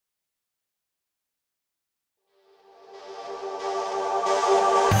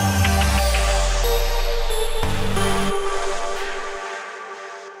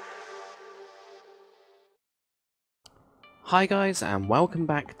Hi guys, and welcome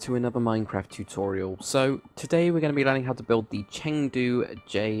back to another Minecraft tutorial. So today we're going to be learning how to build the Chengdu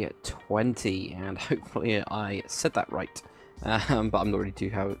J-20, and hopefully I said that right, but I'm not really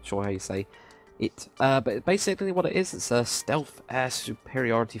too sure how you say it. But basically what it is, it's a stealth air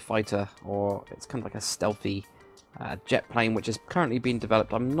superiority fighter, or it's kind of like a stealthy jet plane which is currently being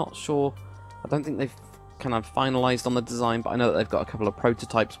developed. I'm not sure, I don't think they've kind of finalized on the design, but I know that they've got a couple of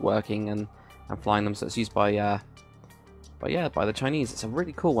prototypes working and flying them, so it's used by by the Chinese. It's a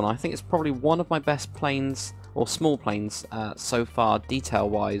really cool one. I think it's probably one of my best planes, or small planes, so far,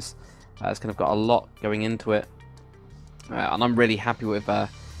 detail-wise. It's kind of got a lot going into it, and I'm really happy with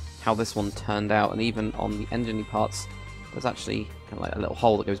how this one turned out. And even on the engine parts, there's actually kind of like a little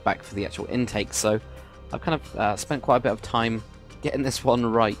hole that goes back for the actual intake. So I've kind of spent quite a bit of time getting this one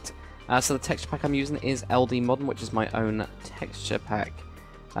right. So the texture pack I'm using is LD Modern, which is my own texture pack,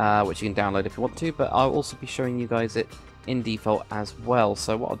 which you can download if you want to, but I'll also be showing you guys it in default as well.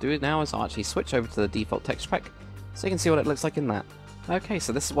 So what I'll do now is I'll actually switch over to the default texture pack so you can see what it looks like in that. Okay,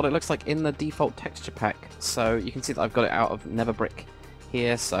 so this is what it looks like in the default texture pack. So you can see that I've got it out of nether brick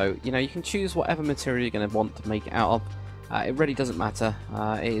here, so you know, you can choose whatever material you're going to want to make it out of. It really doesn't matter,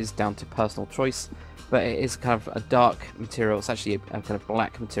 it is down to personal choice, but it is kind of a dark material. It's actually a kind of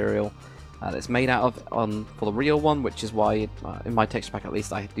black material that's made out of for the real one, which is why in my texture pack at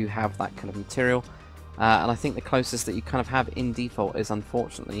least I do have that kind of material. And I think the closest that you kind of have in default is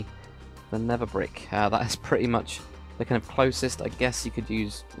unfortunately the nether brick. That is pretty much the kind of closest. I guess you could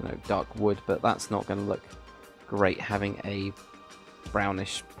use, you know, dark wood, but that's not going to look great having a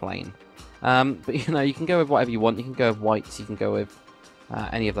brownish plane. But you know, you can go with whatever you want. You can go with whites, you can go with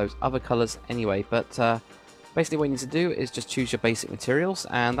any of those other colours anyway. But basically what you need to do is just choose your basic materials,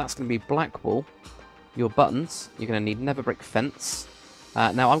 and that's going to be black wool, your buttons, you're going to need nether brick fence.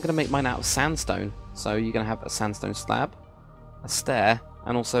 Now I'm going to make mine out of sandstone, so you're going to have a sandstone slab, a stair,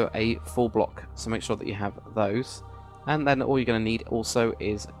 and also a full block, so make sure that you have those. And then all you're going to need also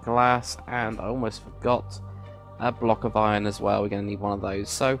is glass, and I almost forgot a block of iron as well. We're going to need one of those.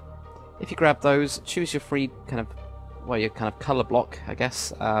 So if you grab those, choose your free kind of, well, your kind of colour block, I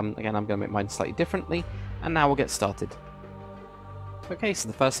guess. Again, I'm going to make mine slightly differently, and now we'll get started. Okay, so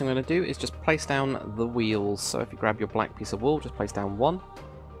the first thing I'm going to do is just place down the wheels. So if you grab your black piece of wool, just place down one.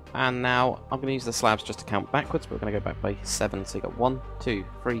 And now I'm going to use the slabs just to count backwards, but we're going to go back by 7. So you got 1, 2,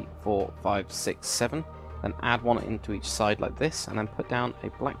 3, 4, 5, 6, 7. Then add one into each side like this, and then put down a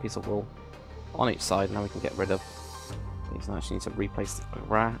black piece of wool on each side. Now we can get rid of these. I actually need to replace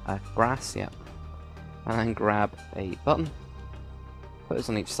the grass, yeah. And then grab a button, put this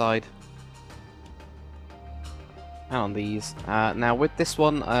on each side. And on these. Now with this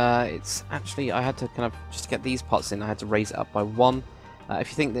one, it's actually, I had to kind of, just to get these parts in, I had to raise it up by 1. If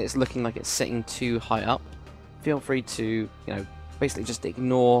you think that it's looking like it's sitting too high up, feel free to, you know, basically just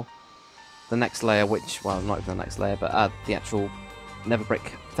ignore the next layer, which, well, not even the next layer, but the actual nether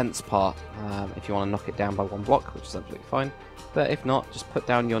brick fence part, if you want to knock it down by 1 block, which is absolutely fine. But if not, just put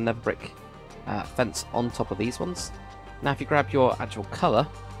down your nether brick fence on top of these ones. Now if you grab your actual colour,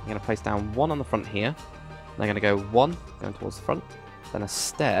 you're going to place down 1 on the front here. They're going to go 1 going towards the front, then a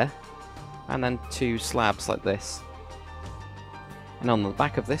stair, and then 2 slabs like this. And on the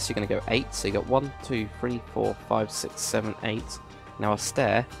back of this, you're going to go 8. So you got 1, 2, 3, 4, 5, 6, 7, 8. Now a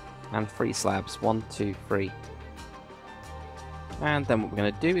stair and 3 slabs. 1, 2, 3. And then what we're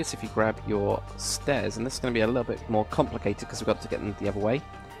going to do is if you grab your stairs, and this is going to be a little bit more complicated because we've got to get them the other way.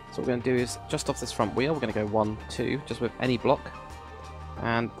 So what we're going to do is just off this front wheel, we're going to go 1, 2, just with any block.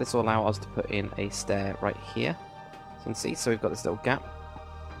 And this will allow us to put in a stair right here. So you can see, so we've got this little gap.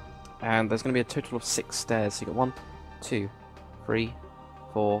 And there's going to be a total of 6 stairs. So you've got 1, 2, 3,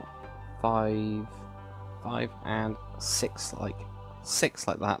 4, 5, and 6 like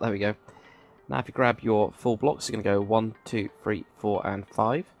that. There we go. Now if you grab your full blocks, you're going to go 1, 2, 3, 4, and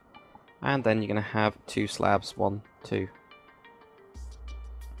 5. And then you're going to have 2 slabs, 1, 2.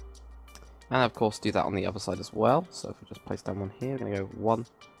 And of course do that on the other side as well. So if we just place down one here, we're going to go 1,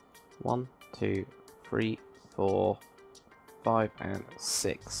 1, 2, 3, 4, 5, and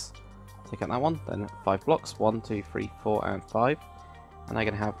 6. Take out that one, then 5 blocks, 1, 2, 3, 4, and 5. And I'm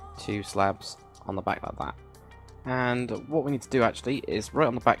going to have 2 slabs on the back like that. And what we need to do actually is right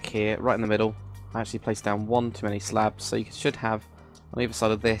on the back here, right in the middle, I actually placed down 1 too many slabs. So you should have on either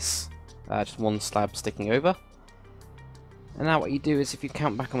side of this just 1 slab sticking over. And now what you do is if you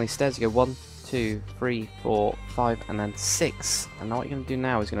count back on these stairs, you go 1, 2, 3, 4, 5, and then 6. And now what you're going to do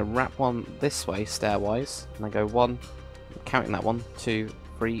now is you're going to wrap one this way, stairwise, and then go 1, counting that 1, 2,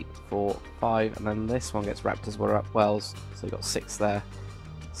 3, 4, 5, and then this one gets wrapped as well, so you've got 6 there.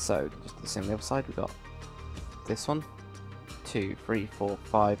 So just the same on the other side, we've got this one, 2, 3, 4,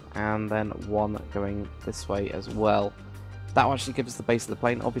 5, and then 1 going this way as well. That will actually give us the base of the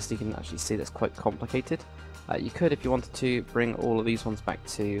plane. Obviously, you can actually see that's quite complicated. You could, if you wanted to, bring all of these ones back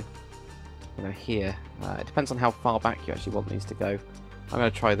to, here. It depends on how far back you actually want these to go. I'm going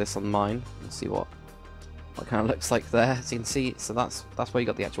to try this on mine and see what kind of looks like there. As you can see, so that's where you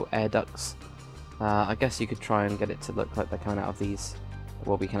got the actual air ducts. I guess you could try and get it to look like they're coming out of these. There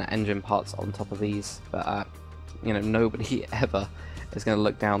will be kind of engine parts on top of these, but nobody ever is going to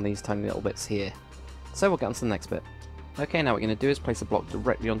look down these tiny little bits here. So we'll get on to the next bit. Okay, now what we're going to do is place a block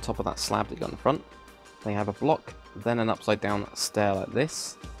directly on top of that slab that you got in the front. Then you have a block, then an upside down stair like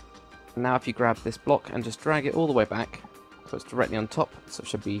this. Now if you grab this block and just drag it all the way back, so it's directly on top, so it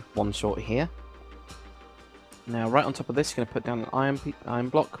should be one short here. Now right on top of this you're going to put down an iron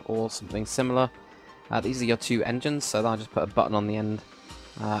block or something similar. These are your 2 engines, so I'll just put a button on the end.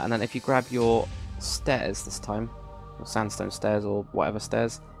 And then if you grab your stairs this time, or sandstone stairs or whatever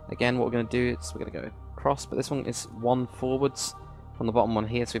stairs, again what we're going to do is we're going to go across, but this one is 1 forwards from the bottom one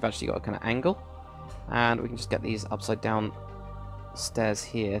here, so we've actually got a kind of angle. And we can just get these upside down stairs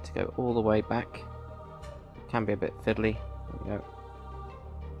here to go all the way back. It can be a bit fiddly. There we go.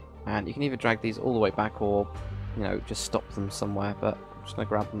 And you can either drag these all the way back or, just stop them somewhere, but I'm just going to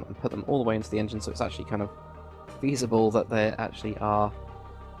grab them and put them all the way into the engine so it's actually kind of feasible that they actually are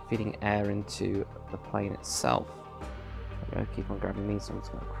feeding air into the plane itself. There we go, keep on grabbing these, so I'm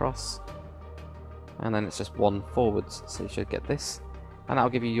just going to cross. And then it's just 1 forwards, so you should get this. And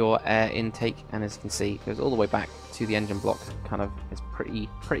that'll give you your air intake, and as you can see, it goes all the way back to the engine block. Kind of, it's pretty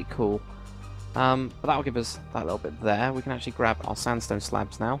cool. But that'll give us that little bit there. We can actually grab our sandstone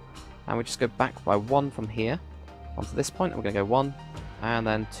slabs now, and we just go back by 1 from here onto this point. And we're going to go 1, and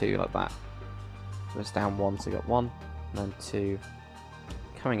then 2 like that. So it's down 1, so you got 1, and then 2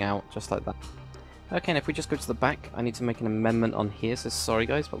 coming out just like that. Okay, and if we just go to the back, I need to make an amendment on here. So sorry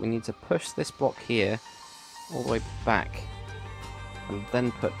guys, but we need to push this block here all the way back, and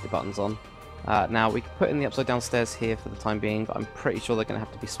then put the buttons on. Now we can put in the upside down stairs here for the time being, but I'm pretty sure they're going to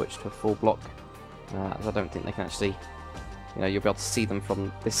have to be switched to a full block, as I don't think they can actually, you'll be able to see them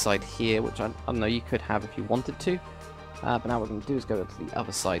from this side here, which I don't know, you could have if you wanted to. But now what we're going to do is go to the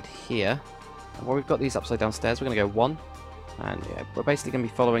other side here, and where we've got these upside down stairs, we're going to go 1, and yeah, we're basically going to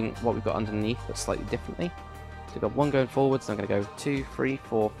be following what we've got underneath, but slightly differently. So we've got 1 going forwards, then I'm going to go 2, 3,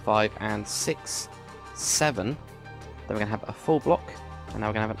 4, 5, and 6, 7. Then we're going to have a full block, and now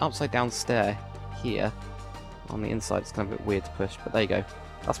we're going to have an upside down stair here on the inside. It's kind of a bit weird to push, but there you go.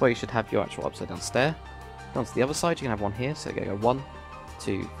 That's where you should have your actual upside down stair. Go on to the other side, you can have 1 here, so you're going to go 1,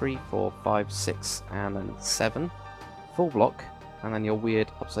 2, 3, 4, 5, 6, and then 7. Full block, and then your weird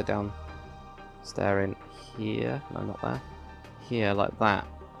upside down stair in here. No, not there. Here, like that.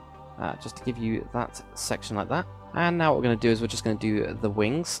 Just to give you that section like that. And now what we're going to do is we're just going to do the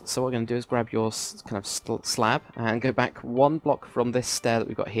wings. So what we're going to do is grab your kind of slab and go back 1 block from this stair that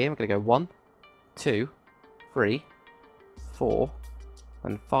we've got here. We're going to go 1, 2, 3, 4,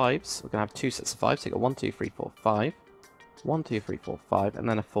 and 5s. We're going to have 2 sets of 5. So you've got 1, 2, 3, 4, 5. 1, 2, 3, 4, 5, and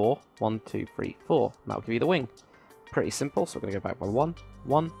then a 4. 1, 2, 3, 4. And that will give you the wing. Pretty simple. So we're going to go back by 1,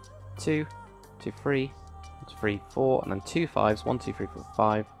 1, 2, 2, 3, 1, 2, 3, 4, and then 2 5s. 1, 2, 3, 4,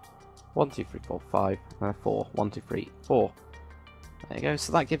 5. 1, 2, 3, 4, 5, and then a 4. 1, 2, 3, 4. There you go.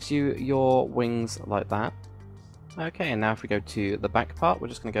 So that gives you your wings like that. Okay, and now if we go to the back part, we're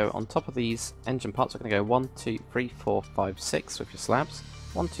just going to go on top of these engine parts. We're going to go 1, 2, 3, 4, 5, 6 with your slabs.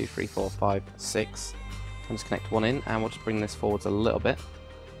 1, 2, 3, 4, 5, 6. And just connect 1 in, and we'll just bring this forwards a little bit.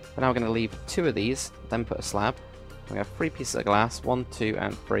 But now we're going to leave 2 of these, then put a slab. We're going to have 3 pieces of glass, 1, 2,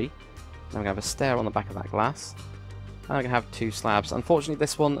 and 3. Then we're going to have a stair on the back of that glass. And I'm going to have 2 slabs. Unfortunately,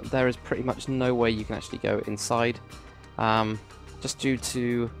 this one, there is pretty much no way you can actually go inside. Just due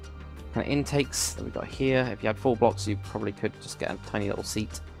to kind of intakes that we've got here. If you had 4 blocks, you probably could just get a tiny little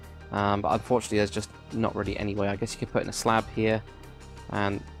seat. But unfortunately, there's just not really any way. I guess you could put in a slab here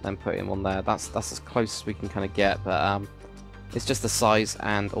and then put in one there. That's as close as we can kind of get. But it's just the size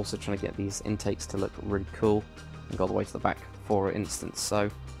and also trying to get these intakes to look really cool and go all the way to the back, for instance. So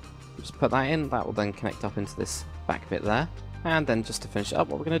just put that in. That will then connect up into this back bit there. And then just to finish it up,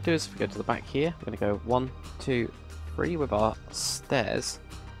 what we're going to do is if we go to the back here, we're going to go 1, 2, 3 with our stairs.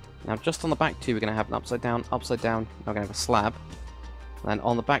 Now just on the back 2 we're going to have an upside down, now we're going to have a slab. And then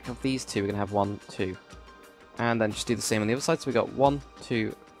on the back of these 2 we're going to have 1, 2. And then just do the same on the other side, so we got 1,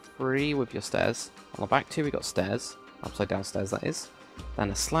 2, 3 with your stairs. On the back 2 we got stairs, upside down stairs that is. Then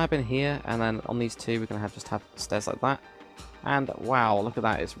a slab in here, and then on these 2 we're going to have stairs like that. And wow, look at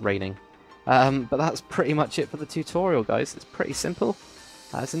that, it's raining. But that's pretty much it for the tutorial, guys. It's pretty simple.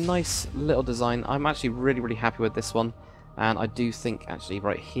 It's a nice little design. I'm actually really happy with this one. And I do think, actually,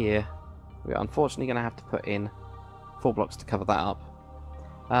 right here, we're unfortunately going to have to put in 4 blocks to cover that up.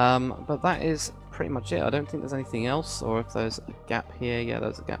 But that is pretty much it. I don't think there's anything else, or if there's a gap here. Yeah,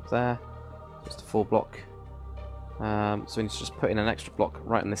 there's a gap there. Just a 4 block. So we need to just put in an extra block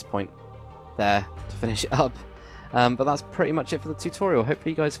right on this point there to finish it up. But that's pretty much it for the tutorial.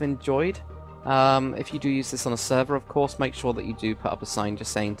 Hopefully you guys have enjoyed. If you do use this on a server, of course, make sure that you do put up a sign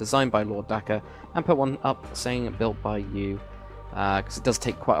just saying designed by Lord Daka, and put one up saying built by you, because it does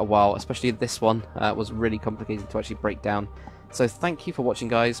take quite a while, especially this one was really complicated to actually break down. So thank you for watching,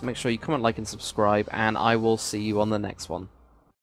 guys. Make sure you comment, like and subscribe, and I will see you on the next one.